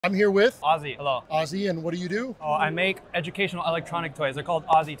I'm here with Ozzie. Hello. Ozzie, and what do you do? Oh, I make educational electronic toys. They're called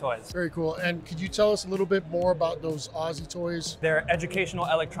Ozitoys. Very cool. And could you tell us a little bit more about those Ozitoys? They're educational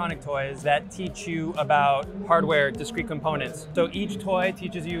electronic toys that teach you about hardware, discrete components. So each toy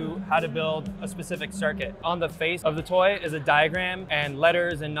teaches you how to build a specific circuit. On the face of the toy is a diagram and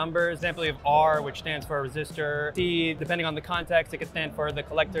letters and numbers. Example of R, which stands for a resistor. C, depending on the context, it could stand for the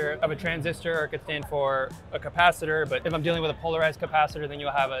collector of a transistor, or it could stand for a capacitor. But if I'm dealing with a polarized capacitor, then you'll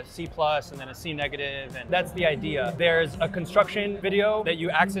have a C plus and then a C negative, and that's the idea. There's a construction video that you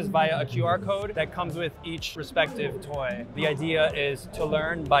access via a QR code that comes with each respective toy. The idea is to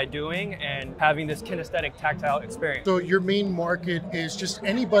learn by doing and having this kinesthetic tactile experience. So your main market is just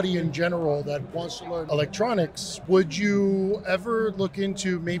anybody in general that wants to learn electronics. Would you ever look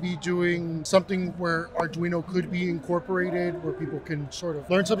into maybe doing something where Arduino could be incorporated, where people can sort of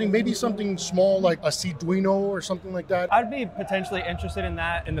learn something, maybe something small like a Cduino or something like that? I'd be potentially interested in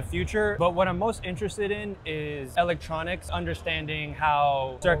that in the future, but what I'm most interested in is electronics, understanding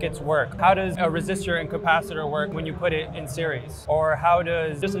how circuits work. How does a resistor and capacitor work when you put it in series? Or how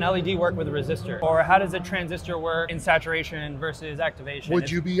does just an LED work with a resistor? Or how does a transistor work in saturation versus activation? Would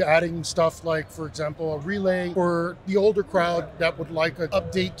you be adding stuff like, for example, a relay for the older crowd that would like an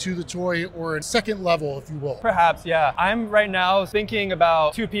update to the toy, or a second level, if you will? Perhaps, yeah. I'm right now thinking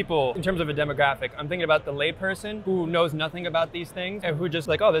about two people in terms of a demographic. I'm thinking about the layperson who knows nothing about these things and who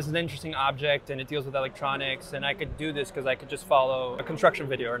just like, oh, this is an interesting object and it deals with electronics and I could do this because I could just follow a construction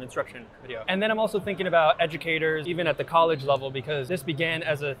video or an instruction video. And then I'm also thinking about educators, even at the college level, because this began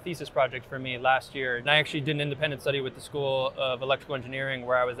as a thesis project for me last year. And I actually did an independent study with the School of Electrical Engineering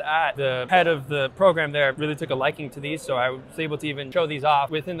where I was at. The head of the program there really took a liking to these, so I was able to even show these off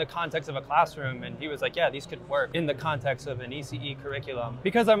within the context of a classroom. And he was like, yeah, these could work in the context of an ECE curriculum.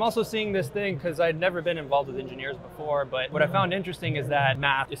 Because I'm also seeing this thing, because I'd never been involved with engineers before, but what I found interesting is that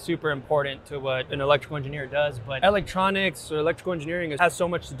math is super important to what an electrical engineer does, but electronics or electrical engineering has so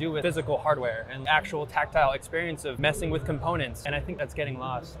much to do with physical hardware and actual tactile experience of messing with components, and I think that's getting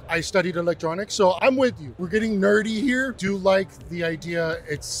lost. I studied electronics, so I'm with you. We're getting nerdy here. Do like the idea.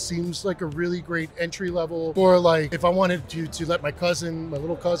 It seems like a really great entry level for, like, if I wanted to let my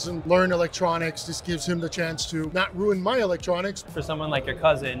little cousin, learn electronics, this gives him the chance to not ruin my electronics. For someone like your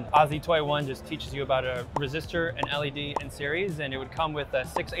cousin, Ozitoy 1 just teaches you about a resistor and LED in series, and it would come with a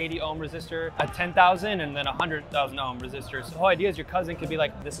 680 ohm resistor, a 10,000, and then a 100,000 ohm resistor. So the whole idea is your cousin could be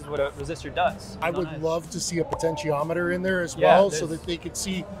like, this is what a resistor does. I would love to see a potentiometer in there as well, so that they could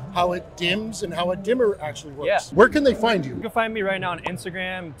see how it dims and how a dimmer actually works. Yeah. Where can they find you? You can find me right now on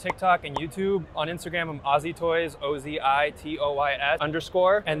Instagram, TikTok, and YouTube. On Instagram, I'm Ozitoys,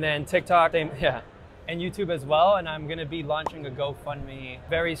 OZITOYS_, and then TikTok, and YouTube as well. And I'm gonna be launching a GoFundMe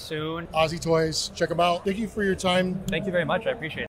very soon. Ozitoys, check them out. Thank you for your time. Thank you very much, I appreciate it.